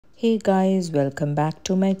Hey guys, welcome back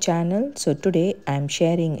to my channel. So today I am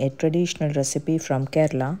sharing a traditional recipe from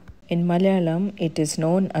Kerala. In Malayalam, it is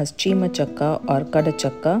known as Cheema chakka or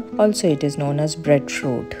kadachakka. Also, it is known as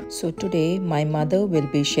breadfruit. So today my mother will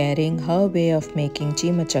be sharing her way of making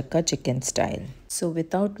Cheema chakka chicken style. So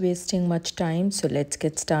without wasting much time, so let's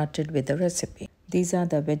get started with the recipe. These are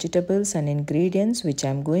the vegetables and ingredients which I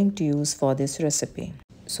am going to use for this recipe.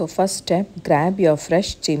 So first step, grab your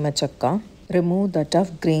fresh Cheema chakka. Remove the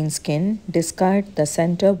tough green skin, discard the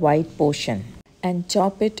center white portion and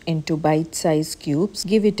chop it into bite-sized cubes.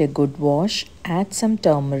 Give it a good wash, add some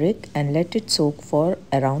turmeric and let it soak for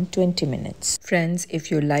around 20 minutes. Friends,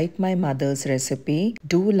 if you like my mother's recipe,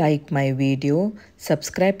 do like my video,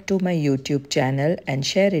 subscribe to my YouTube channel and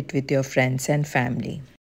share it with your friends and family.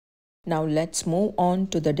 Now let's move on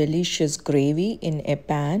to the delicious gravy in a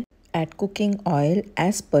pan. Add cooking oil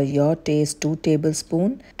as per your taste 2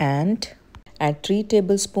 tablespoons and add 3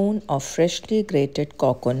 tablespoons of freshly grated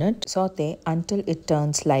coconut. Saute until it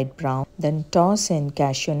turns light brown. Then toss in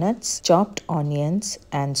cashew nuts, chopped onions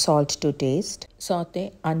and salt to taste.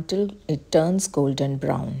 Saute until it turns golden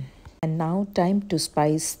brown. And now time to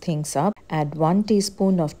spice things up. Add 1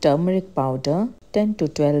 teaspoon of turmeric powder, 10 to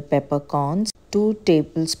 12 peppercorns, 2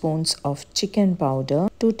 tablespoons of chicken powder,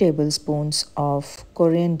 2 tablespoons of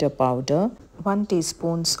coriander powder, 1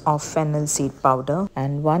 teaspoon of fennel seed powder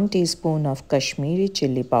and 1 teaspoon of Kashmiri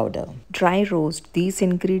chili powder. Dry roast these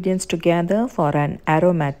ingredients together for an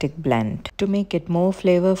aromatic blend. To make it more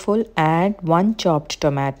flavorful, add 1 chopped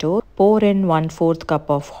tomato. Pour in 1/4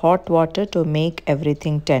 cup of hot water to make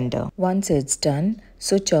everything tender. Once it's done,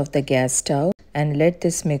 switch off the gas stove and let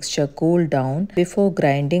this mixture cool down before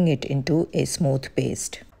grinding it into a smooth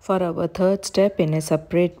paste. For our third step, in a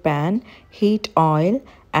separate pan, heat oil.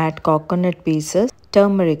 Add coconut pieces,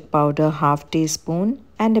 turmeric powder half teaspoon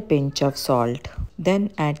and a pinch of salt. Then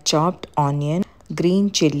add chopped onion, green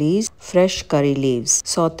chilies, fresh curry leaves.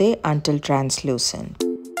 Saute until translucent.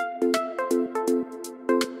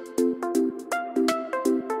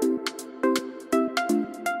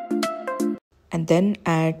 And then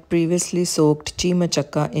add previously soaked cheema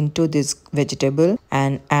chakka into this vegetable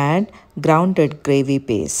and add grounded gravy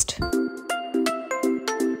paste.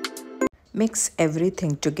 Mix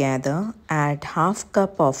everything together, add half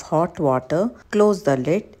cup of hot water, close the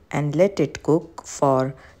lid and let it cook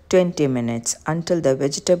for 20 minutes until the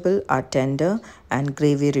vegetables are tender and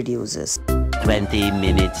gravy reduces. 20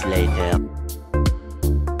 minutes later.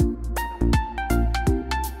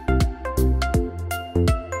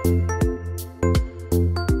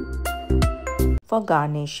 For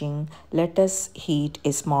garnishing, let us heat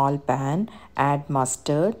a small pan, add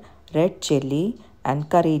mustard, red chili and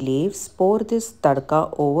curry leaves. Pour this tadka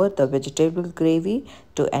over the vegetable gravy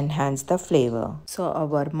to enhance the flavor. So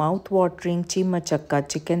our mouth-watering cheema chakka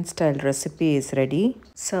chicken style recipe is ready.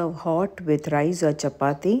 Serve hot with rice or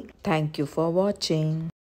chapati. Thank you for watching.